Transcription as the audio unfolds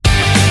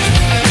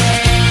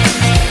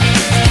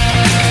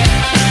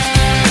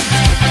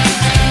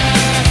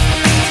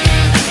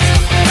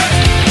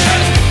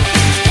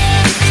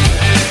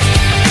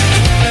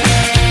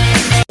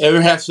Ever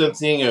have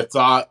something, a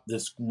thought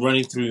that's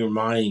running through your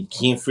mind and you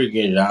can't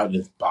figure it out,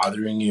 that's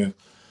bothering you,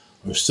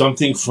 or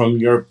something from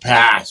your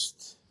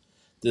past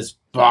that's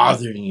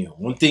bothering you?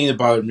 One thing that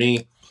bothered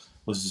me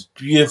was this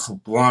beautiful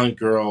blonde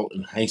girl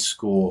in high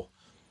school.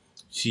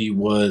 She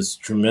was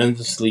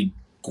tremendously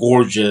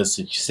gorgeous,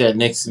 and she sat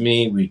next to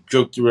me. We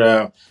joked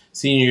around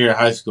senior year of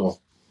high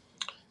school.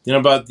 Then,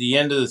 about the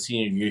end of the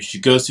senior year, she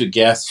goes to a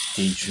gas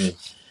station,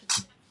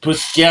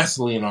 puts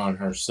gasoline on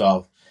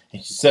herself,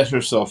 and she set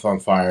herself on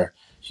fire.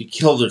 She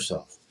killed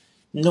herself.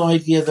 No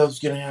idea that was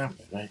going to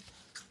happen, right?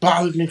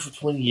 Bothered me for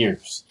 20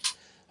 years.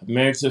 I'm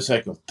married to a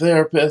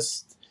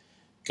psychotherapist,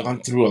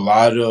 gone through a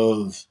lot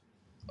of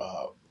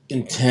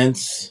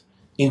intense,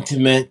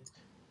 intimate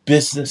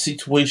business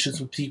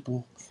situations with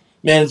people,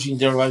 managing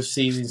their life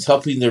savings,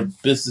 helping their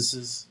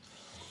businesses.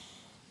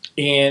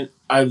 And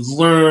I've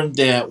learned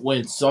that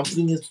when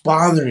something is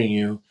bothering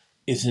you,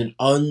 it's an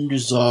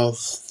unresolved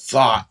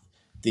thought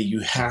that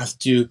you have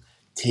to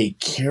take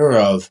care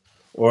of,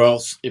 or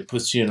else it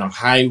puts you in a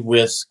high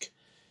risk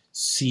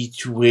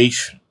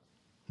situation,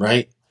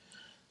 right?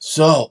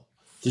 So,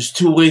 there's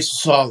two ways to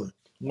solve it.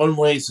 One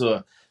way is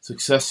a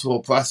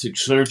successful plastic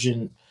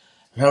surgeon.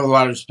 I have a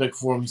lot of respect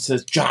for him. He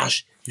says,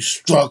 Josh, you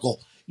struggle,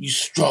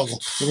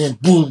 and then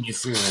boom, you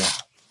figure it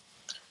out.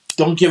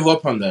 Don't give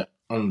up on that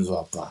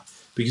unresolved thought.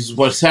 Because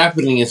what's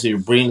happening is that your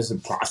brain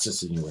isn't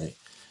processing it right.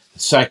 The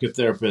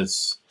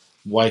psychotherapist's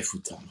wife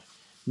would tell me.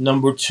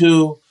 Number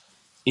two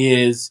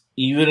is,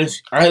 even if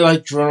I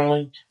like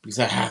journaling because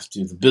I have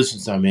to, the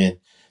business I'm in,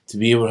 to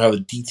be able to have a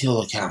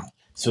detailed account.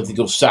 Something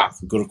goes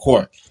south, we go to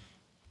court.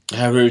 I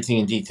have everything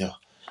in detail.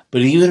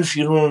 But even if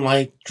you don't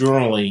like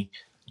journaling,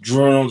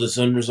 journal this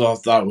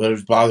unresolved thought,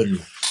 whatever's bothering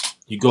you.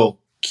 You go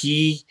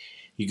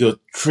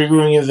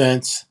triggering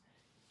events,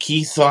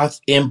 key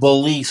thoughts, and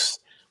beliefs.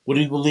 What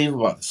do you believe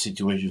about the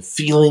situation?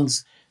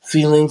 Feelings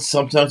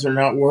sometimes are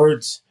not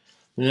words.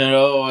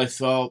 I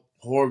felt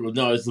horrible.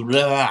 No, it's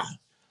blah.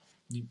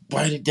 You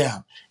write it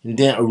down. And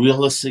then a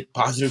realistic,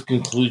 positive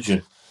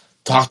conclusion.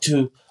 Talk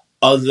to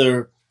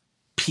other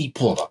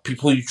people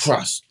you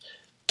trust.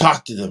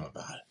 Talk to them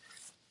about it.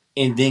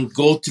 And then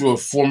go through a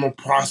formal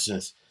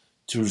process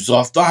to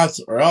resolve thoughts,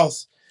 or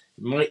else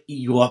it might eat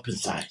you up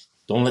inside.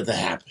 Don't let that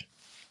happen.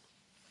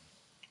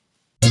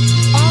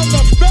 I'm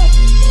the best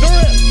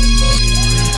there is.